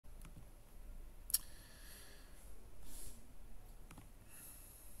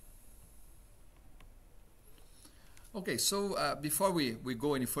Okay, so before we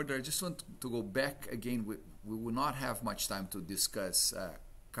go any further, I just want to go back again. We will not have much time to discuss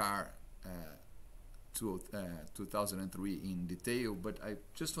CAR 2003 in detail, but I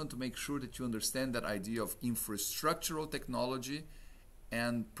just want to make sure that you understand that idea of infrastructural technology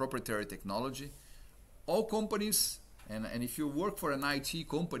and proprietary technology. All companies, and if you work for an IT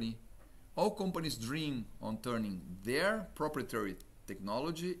company, all companies dream on turning their proprietary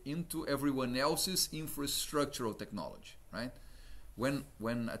technology into everyone else's infrastructural technology, right?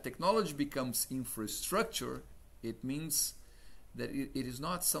 When a technology becomes infrastructure, it means that it is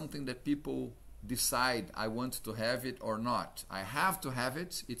not something that people decide I want to have it or not. I have to have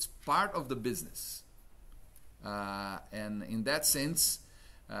it. It's part of the business. And in that sense,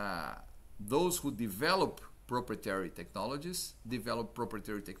 those who develop proprietary technologies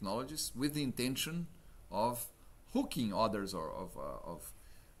with the intention of hooking others or of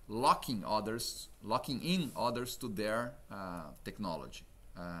locking in others to their technology.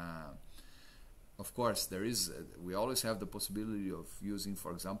 Of course, we always have the possibility of using,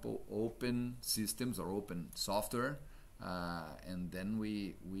 for example, open systems or open software, and then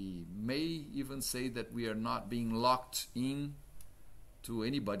we may even say that we are not being locked in to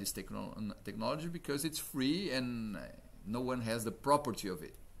anybody's technology because it's free and no one has the property of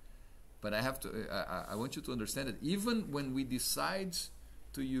it. But I want you to understand that even when we decide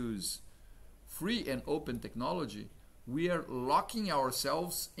to use free and open technology, we are locking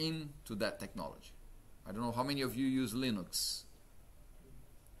ourselves into that technology. I don't know how many of you use Linux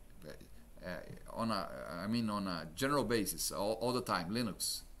on a general basis, all the time,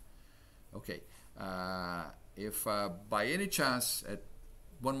 Linux. Okay, if by any chance at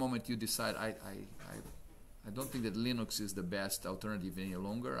one moment you decide I don't think that Linux is the best alternative any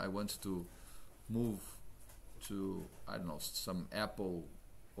longer, I want to move to, I don't know, some Apple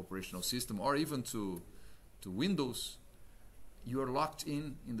operational system or even to Windows, you are locked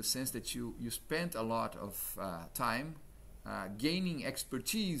in the sense that you spent a lot of time gaining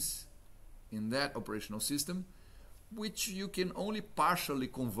expertise in that operational system, which you can only partially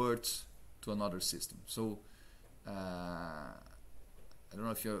convert to another system. So I don't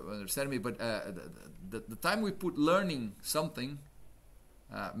know if you understand me, but the time we put learning something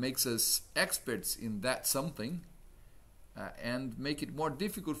makes us experts in that something and make it more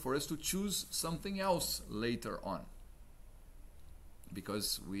difficult for us to choose something else later on.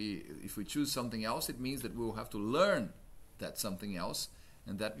 Because if we choose something else, it means that we will have to learn that something else,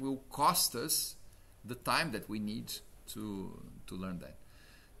 and that will cost us the time that we need to learn that.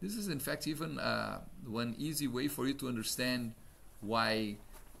 This is in fact even one easy way for you to understand why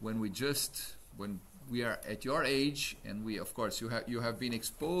when we are at your age, and of course you have been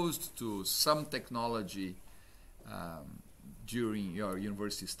exposed to some technology during your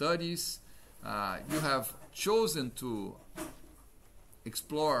university studies, you have chosen to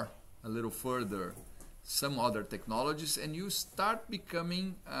explore a little further some other technologies, and you start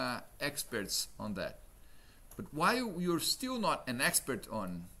becoming experts on that. But while you're still not an expert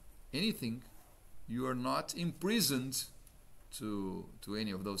on anything, you are not imprisoned to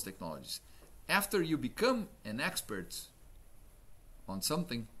any of those technologies. After you become an expert on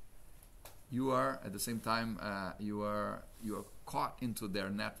something, you are at the same time you are caught into their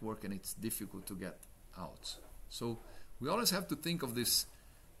network, and it's difficult to get out. So we always have to think of this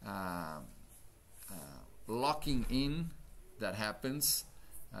locking in that happens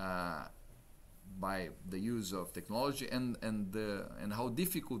by the use of technology, and how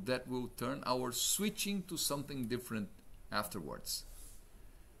difficult that will turn our switching to something different afterwards.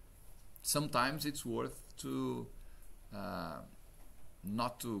 Sometimes it's worth to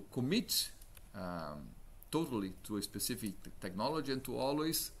not to commit totally to a specific technology, and to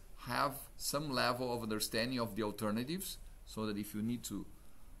always have some level of understanding of the alternatives, so that if you need to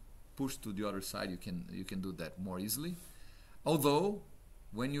push to the other side, you can do that more easily. Although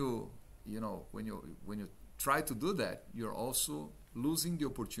when you try to do that, you're also losing the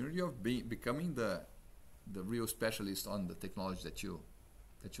opportunity of becoming the real specialist on the technology that you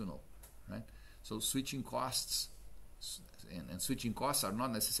know, right? So switching costs, and switching costs are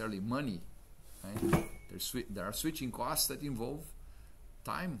not necessarily money, right? There are switching costs that involve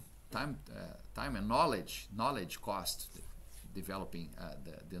time and knowledge cost. Developing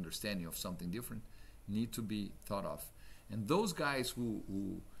the understanding of something different need to be thought of. And those guys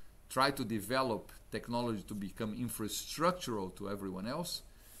who try to develop technology to become infrastructural to everyone else,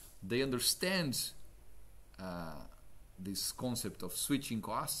 they understand this concept of switching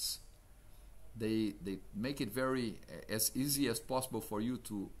costs. They make it as easy as possible for you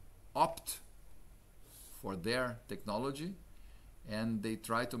to opt for their technology, and they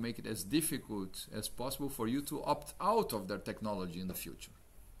try to make it as difficult as possible for you to opt out of their technology in the future.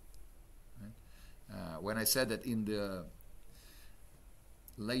 Right? When I said that in the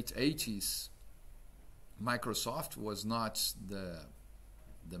late 80s, Microsoft was not the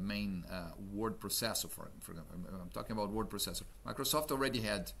main word processor, for example. I'm talking about word processor. Microsoft already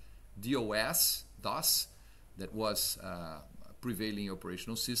had DOS, that was a prevailing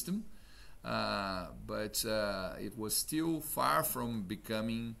operational system, but it was still far from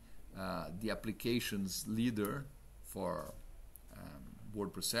becoming the applications leader for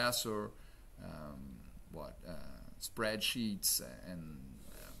word processor, spreadsheets and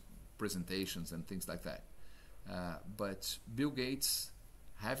presentations and things like that. But Bill Gates,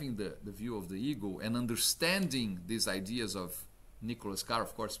 having the view of the eagle and understanding these ideas of Nicholas Carr,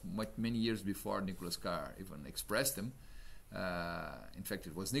 of course, many years before Nicholas Carr even expressed them. In fact,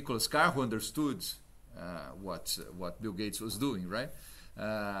 it was Nicholas Carr who understood what Bill Gates was doing, right?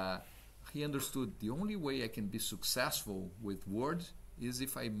 He understood the only way I can be successful with Word is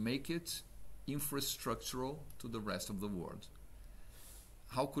if I make it infrastructural to the rest of the world.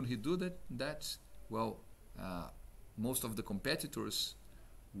 How could he do that? Well, most of the competitors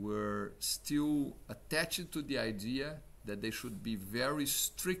were still attached to the idea that they should be very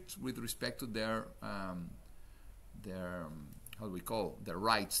strict with respect to their how do we call their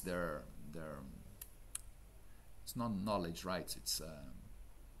rights, their it's not knowledge rights, it's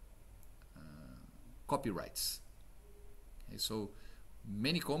copyrights. Okay, so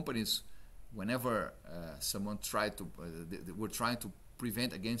many companies, whenever someone tried to they were trying to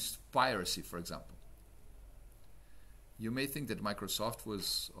prevent against piracy, for example. You may think that Microsoft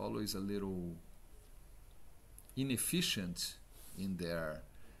was always a little inefficient in their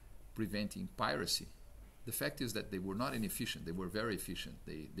preventing piracy. The fact is that they were not inefficient, they were very efficient.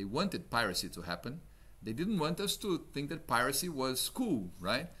 They wanted piracy to happen. They didn't want us to think that piracy was cool,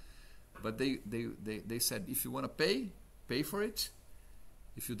 right? But they said, if you want to pay for it.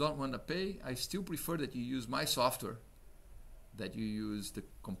 If you don't want to pay, I still prefer that you use my software, that you use the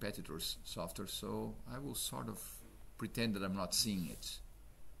competitor's software. So I will sort of pretend that I'm not seeing it.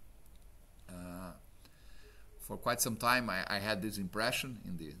 For quite some time, I had this impression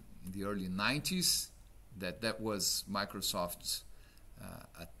in the early 90s that was Microsoft's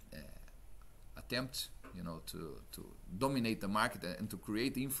attempt, to dominate the market and to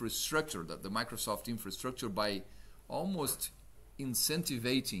create the infrastructure, the Microsoft infrastructure, by almost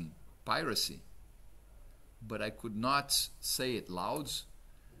incentivizing piracy. But I could not say it loud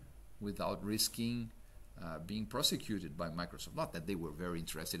without risking being prosecuted by Microsoft. Not that they were very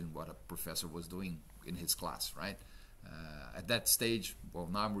interested in what a professor was doing in his class, right? At that stage, well,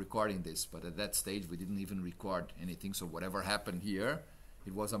 now I'm recording this, but at that stage we didn't even record anything, so whatever happened here,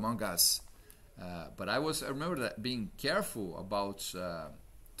 it was among us. But I remember that being careful about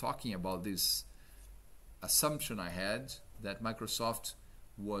talking about this assumption I had that Microsoft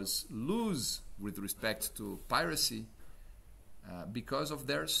was loose with respect to piracy because of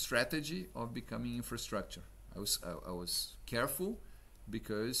their strategy of becoming infrastructure. I was careful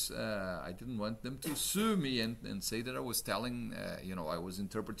because I didn't want them to sue me and say that I was telling, I was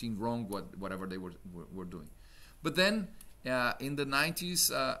interpreting wrong whatever they were doing. But then in the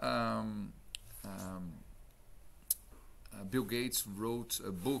 90s, Bill Gates wrote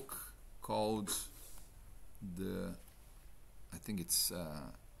a book called I think it's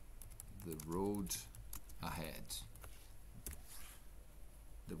The Road Ahead.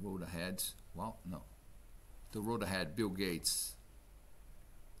 The Road Ahead. Well, no. The Road Ahead, Bill Gates.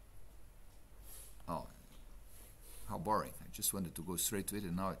 Oh, how boring. I just wanted to go straight to it,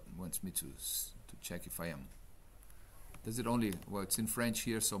 and now it wants me to check if I am. Does it only, well, it's in French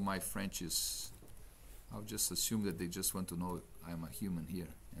here, so my French is, I'll just assume that they just want to know I'm a human here,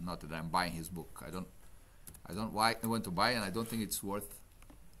 and not that I'm buying his book. I don't want to buy, and I don't think it's worth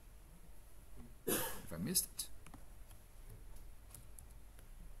if I missed it.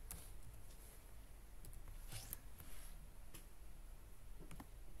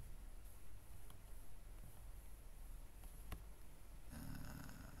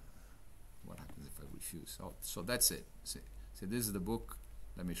 What happens if I refuse? Oh, so that's it. See, this is the book.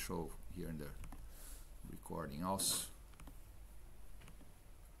 Let me show here in the recording also.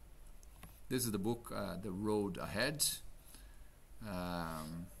 This is the book, The Road Ahead.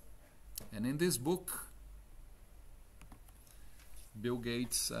 And in this book, Bill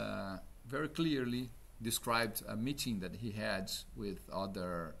Gates very clearly described a meeting that he had with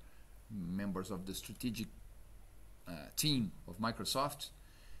other members of the strategic team of Microsoft,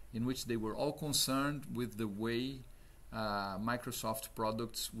 in which they were all concerned with the way Microsoft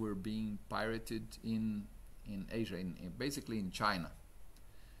products were being pirated in in Asia, basically in China.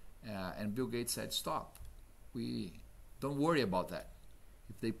 And Bill Gates said, stop. We don't worry about that.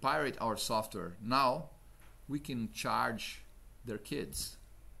 If they pirate our software now, we can charge their kids.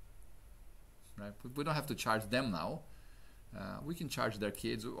 Right? We don't have to charge them now. We can charge their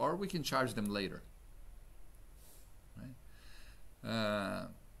kids, or we can charge them later. Right?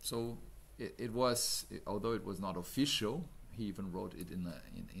 So it was, although it was not official, he even wrote it in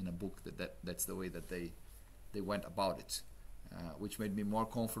a book that's the way that they went about it, which made me more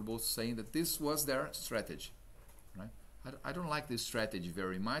comfortable saying that this was their strategy. Right? I don't like this strategy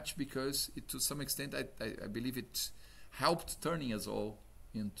very much because to some extent I believe it helped turning us all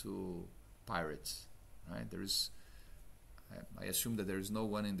into pirates. Right? I assume that there is no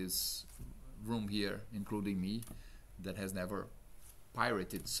one in this room here, including me, that has never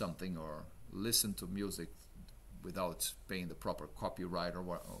pirated something or listened to music without paying the proper copyright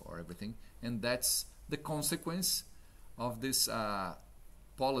or everything. And that's the consequence of this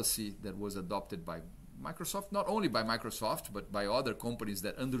policy that was adopted by Microsoft, not only by Microsoft, but by other companies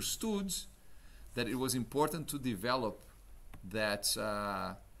that understood that it was important to develop that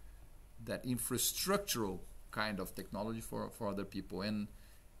infrastructural kind of technology for other people. And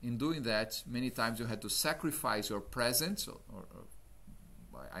in doing that, many times you had to sacrifice your presence, or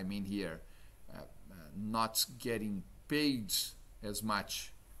I mean here, not getting paid as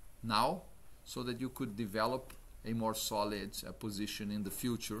much now, so that you could develop a more solid position in the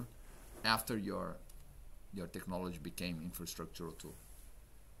future after your technology became infrastructural to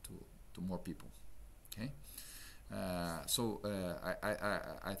more people. Okay, so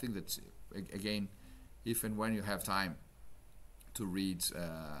I think that again, if and when you have time to read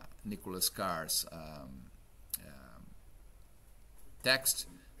Nicholas Carr's text,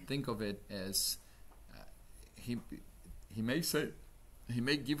 think of it as he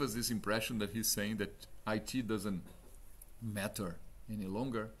may give us this impression that he's saying that IT doesn't matter any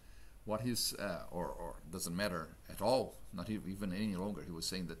longer. What he's or doesn't matter at all, not even any longer. He was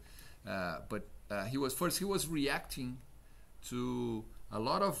saying that, but he was reacting to a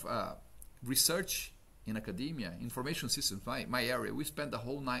lot of research in academia, information systems, my area. We spent the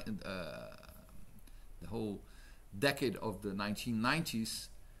whole decade of the 1990s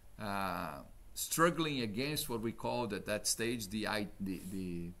struggling against what we called at that stage the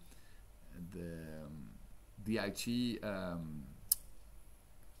IT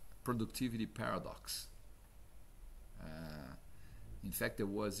productivity paradox. In fact, there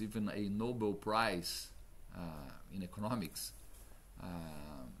was even a Nobel Prize in economics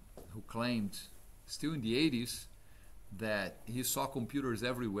who claimed, still in the 80s, that he saw computers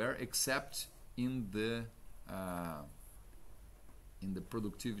everywhere except in the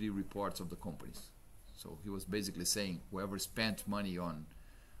productivity reports of the companies. So he was basically saying whoever spent money on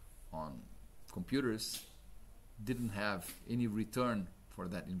computers didn't have any return for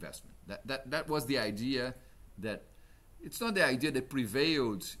that investment. That was the idea. That it's not the idea that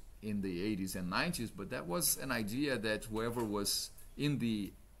prevailed in the 80s and 90s, but that was an idea that whoever was in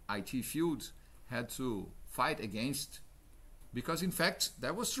the IT field had to fight against, because in fact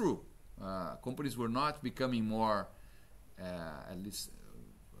that was true. Companies were not becoming more, at least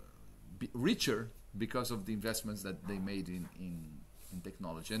richer, because of the investments that they made in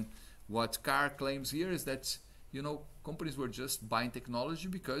technology. And what Carr claims here is that, you know, companies were just buying technology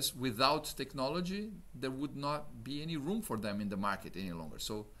because without technology there would not be any room for them in the market any longer.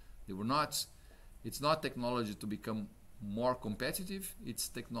 So they were not. It's not technology to become more competitive. It's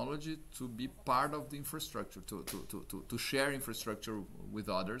technology to be part of the infrastructure, to share infrastructure with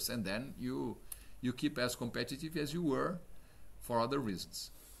others, and then you keep as competitive as you were for other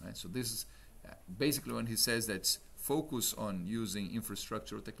reasons. Right? So this is basically when he says that focus on using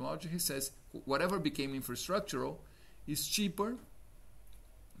infrastructural technology. He says whatever became infrastructural is cheaper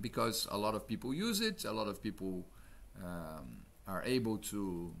because a lot of people use it. A lot of people are able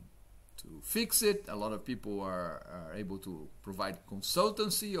to fix it. A lot of people are able to provide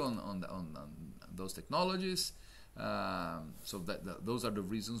consultancy on those technologies. So those are the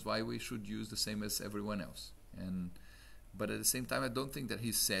reasons why we should use the same as everyone else. But at the same time, I don't think that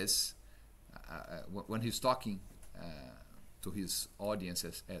he says when he's talking to his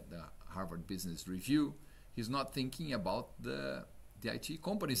audiences at the Harvard Business Review, he's not thinking about the IT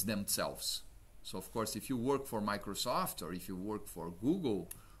companies themselves. So of course, if you work for Microsoft, or if you work for Google,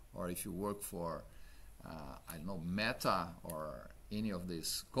 or if you work for I don't know, Meta, or any of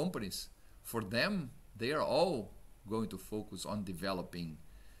these companies, for them they are all going to focus on developing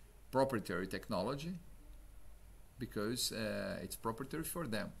proprietary technology because it's proprietary for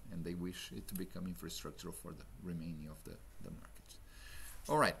them, and they wish it to become infrastructure for the remaining of the market.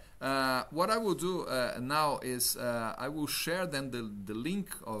 All right. what I will do now is I will share then the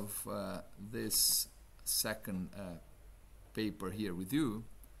link of this second paper here with you.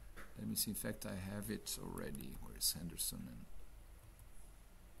 Let me see. In fact, I have it already. Where is Henderson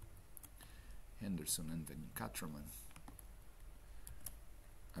and Venkatraman?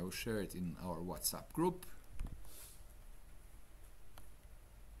 I will share it in our WhatsApp group.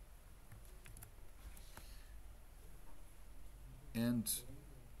 And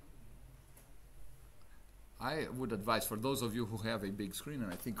I would advise, for those of you who have a big screen,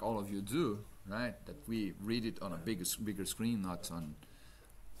 and I think all of you do, right, that we read it on a bigger screen, not on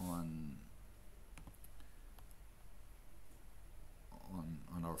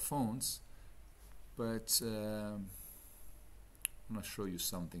our phones. But I'm gonna show you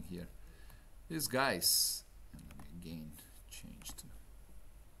something here. These guys, and let me again change to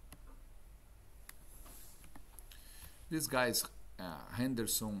these guys,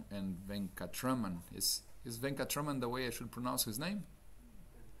 Henderson and Venkatraman. Is Venkatraman the way I should pronounce his name?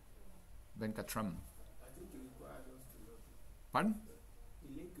 Venkatraman. I think it requires us to log in. Pardon? The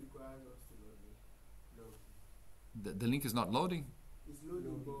link requires us to log in. The link is not loading? It's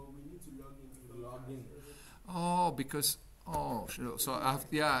loading, but we need to log in. Oh, because so I have,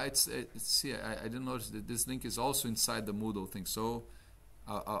 yeah, it's see, I didn't notice that this link is also inside the Moodle thing. So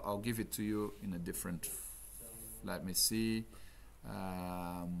I'll give it to you in a different. Let me see.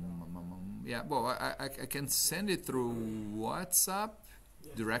 Yeah, well, I can send it through WhatsApp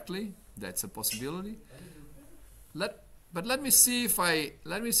directly. That's a possibility. But let me see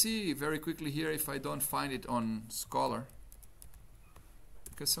very quickly here if I don't find it on Scholar,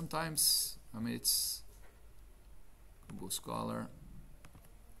 because sometimes, I mean, it's Google Scholar.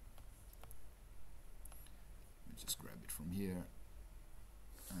 Let me just grab it from here.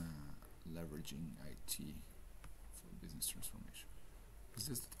 Leveraging IT for business transformation. Is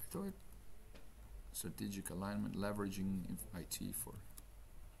this the title? Strategic alignment, leveraging IT for.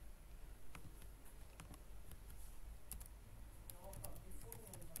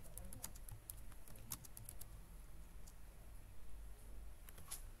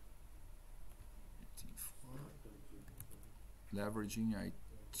 Leveraging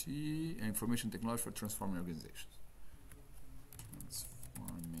IT and information technology for transforming organizations.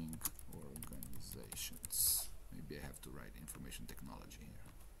 Transforming organizations. Maybe I have to write information technology here.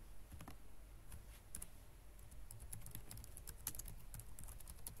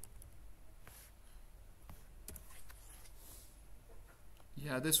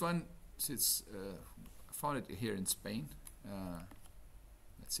 Yeah, this one, it's I found it here in Spain.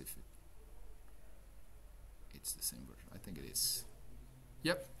 Let's see if it's the same version. I think it is.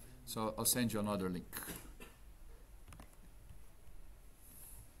 Yep. So I'll send you another link.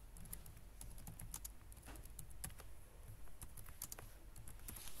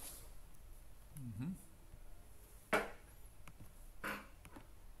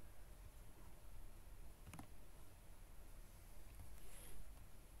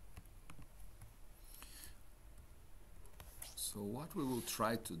 So what we will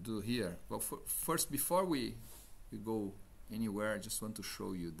try to do here, well, first, before we go anywhere, I just want to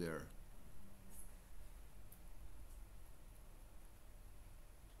show you their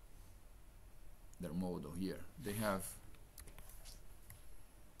model here. They have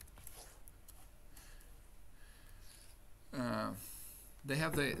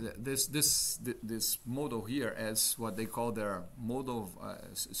this model here as what they call their model of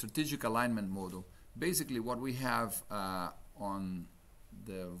strategic alignment model. Basically, what we have on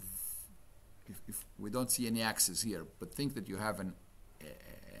the, if we don't see any axis here, but think that you have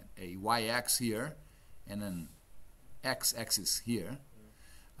a y-axis here and an x-axis here.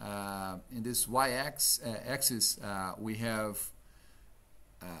 In this y-axis, we have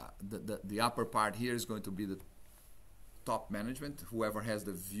the upper part here is going to be the top management, whoever has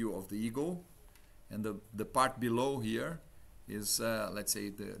the view of the eagle, and the part below here is let's say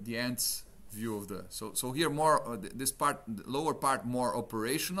the ants view of the, so here more this part, the lower part more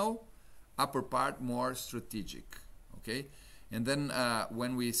operational, upper part more strategic, okay? And then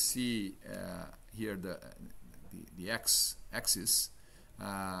when we see here the x-axis,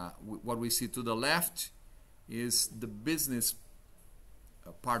 what we see to the left is the business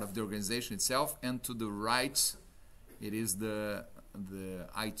part of the organization itself, and to the right it is the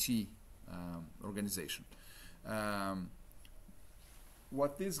IT organization.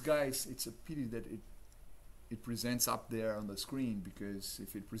 What these guys, it's a pity that it presents up there on the screen, because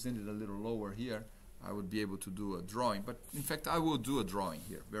if it presented a little lower here, I would be able to do a drawing. But in fact, I will do a drawing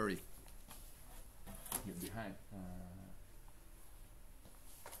here, very here behind.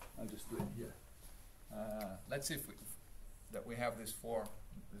 I'll just do it here. Let's see if we have these four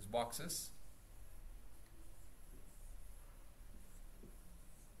these boxes.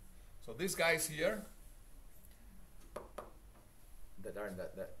 So these guys here that are in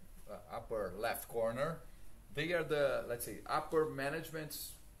that upper left corner, they are the, let's say, upper management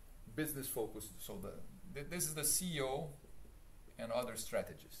business focus. So this is the CEO and other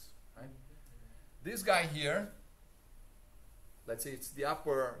strategists, right? This guy here, let's say it's the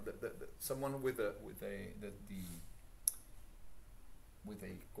upper, someone with a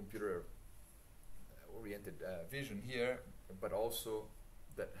computer oriented vision here, but also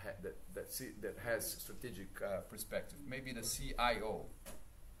that has strategic perspective. Maybe the CIO.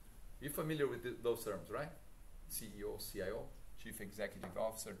 You're familiar with those terms, right? CEO, CIO, Chief Executive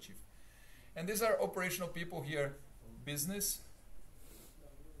Officer, Chief. And these are operational people here, business.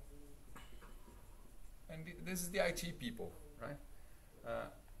 And this is the IT people, right?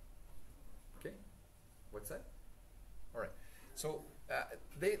 Okay, what's that? All right. So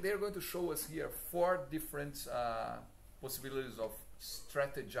they're going to show us here 4 different possibilities of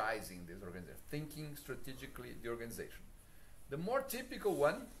strategizing this organization, thinking strategically the organization. The more typical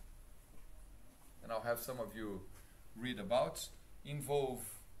one, and I'll have some of you read about, involve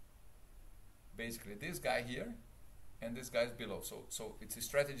basically this guy here and this guy below. So it's a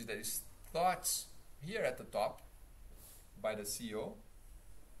strategy that is thought here at the top by the CEO,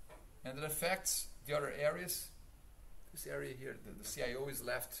 and it affects the other areas. This area here, the CIO is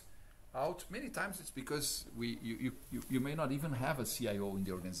left out. Many times it's because you may not even have a CIO in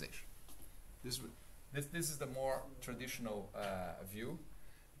the organization. This is the more traditional view.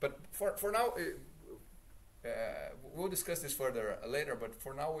 But for now, we'll discuss this further later, but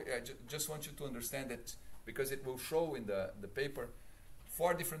for now I just want you to understand that, because it will show in the paper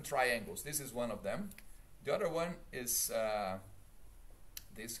 4 different triangles. This is one of them. The other one is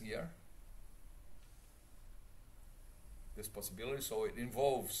this here, this possibility. So it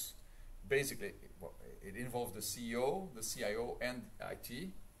involves, basically, it involves the CEO, the CIO, and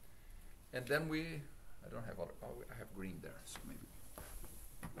IT. And then I don't have other, I have green there, so maybe.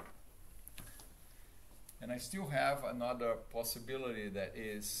 And I still have another possibility that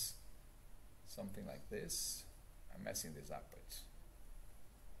is something like this. I'm messing this up, but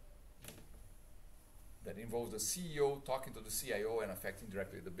that involves the CEO talking to the CIO and affecting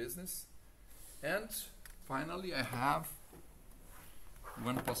directly the business. And finally, I have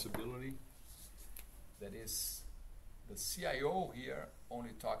one possibility that is the CIO here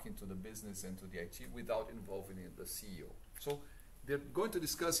only talking to the business and to the IT without involving the CEO. So they're going to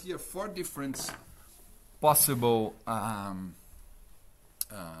discuss here 4 different possible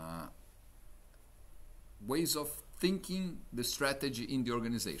ways of thinking the strategy in the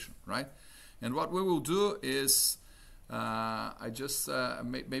organization, right? And what we will do is,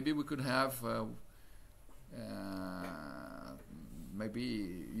 maybe we could have,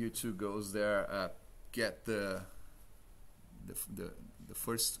 maybe you two goes there, get the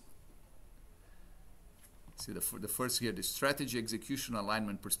first. See the first here, the strategy, execution,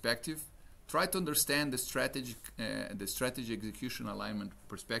 alignment, perspective. Try to understand the strategy execution alignment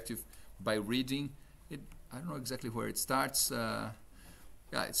perspective by reading it. I don't know exactly where it starts.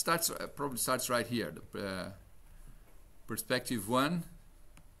 Yeah, it starts probably starts right here. The perspective 1.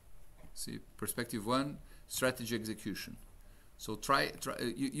 See, perspective 1, strategy execution. So try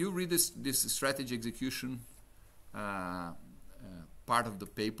you read this strategy execution part of the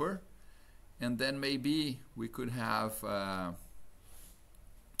paper, and then maybe we could have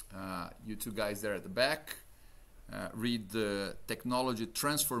you two guys there at the back read the technology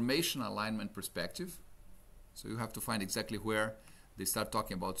transformation alignment perspective. So you have to find exactly where they start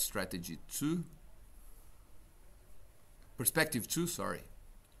talking about strategy 2. Perspective 2, sorry.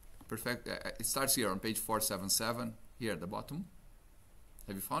 It starts here on page 477, here at the bottom.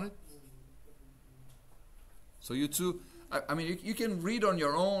 Have you found it? So you two, I mean, you can read on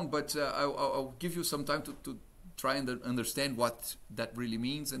your own, but I'll give you some time to try and understand what that really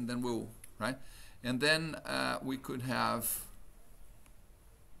means, and then we'll, right? And then we could have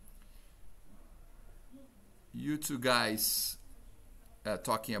you two guys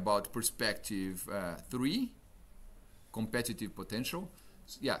talking about perspective 3, competitive potential.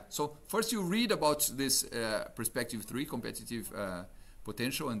 Yeah, so first you read about this perspective 3, competitive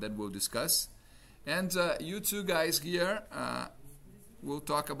potential, and then we'll discuss. And you two guys here will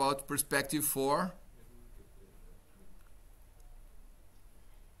talk about perspective 4,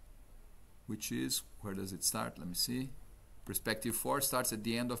 which is, where does it start? Let me see. Perspective 4 starts at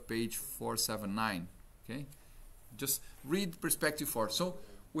the end of page 479. Okay, just read perspective 4. So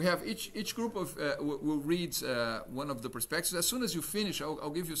we have each group of will read one of the perspectives. As soon as you finish, I'll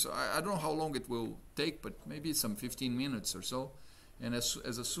give you. I don't know how long it will take, but maybe some 15 minutes or so. And as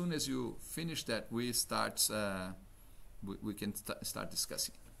soon as you finish that, we start. We can start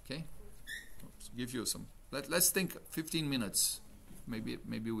discussing. Okay. Oops, give you some. Let's think 15 minutes.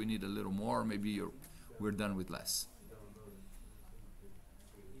 Maybe we need a little more. Maybe we're done with less.